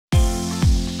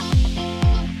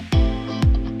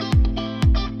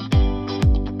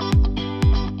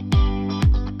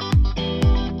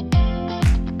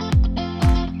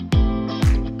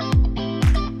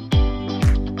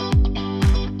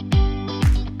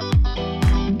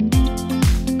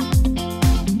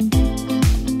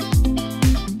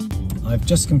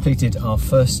just completed our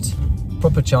first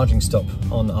proper charging stop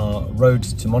on our road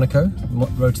to Monaco,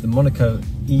 road to the Monaco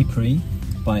E-Prix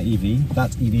by EV,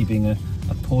 that EV being a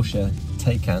Porsche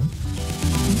Taycan.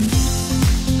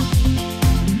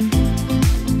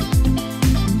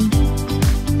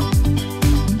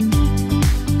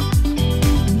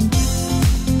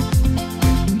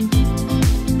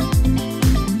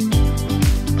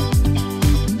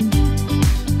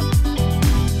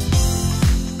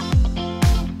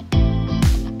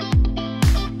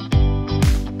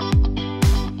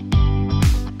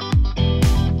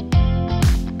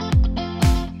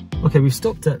 Okay, we've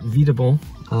stopped at Videbon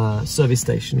service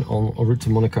station en route to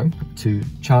Monaco to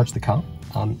charge the car.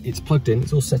 It's plugged in,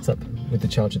 it's all set up with the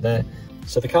charger there.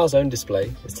 So the car's own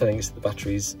display is telling us the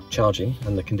battery's charging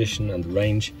and the condition and the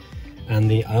range, and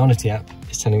the IONITY app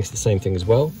is telling us the same thing as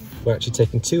well. We're actually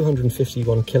taking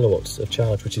 251 kilowatts of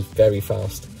charge, which is very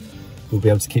fast. We'll be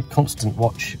able to keep constant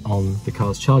watch on the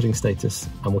car's charging status,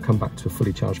 and we'll come back to a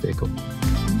fully charged vehicle.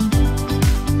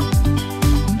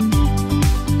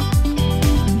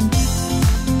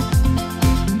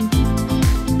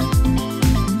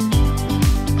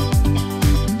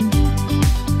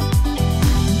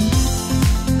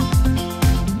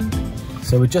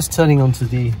 So we're just turning onto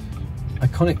the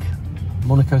iconic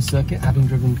Monaco circuit, having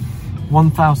driven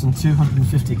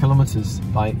 1,250 kilometers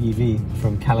by EV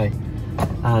from Calais.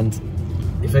 And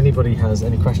if anybody has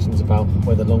any questions about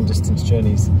whether long distance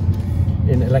journeys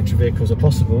in electric vehicles are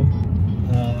possible,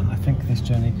 I think this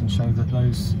journey can show that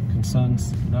those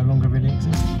concerns no longer really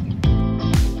exist.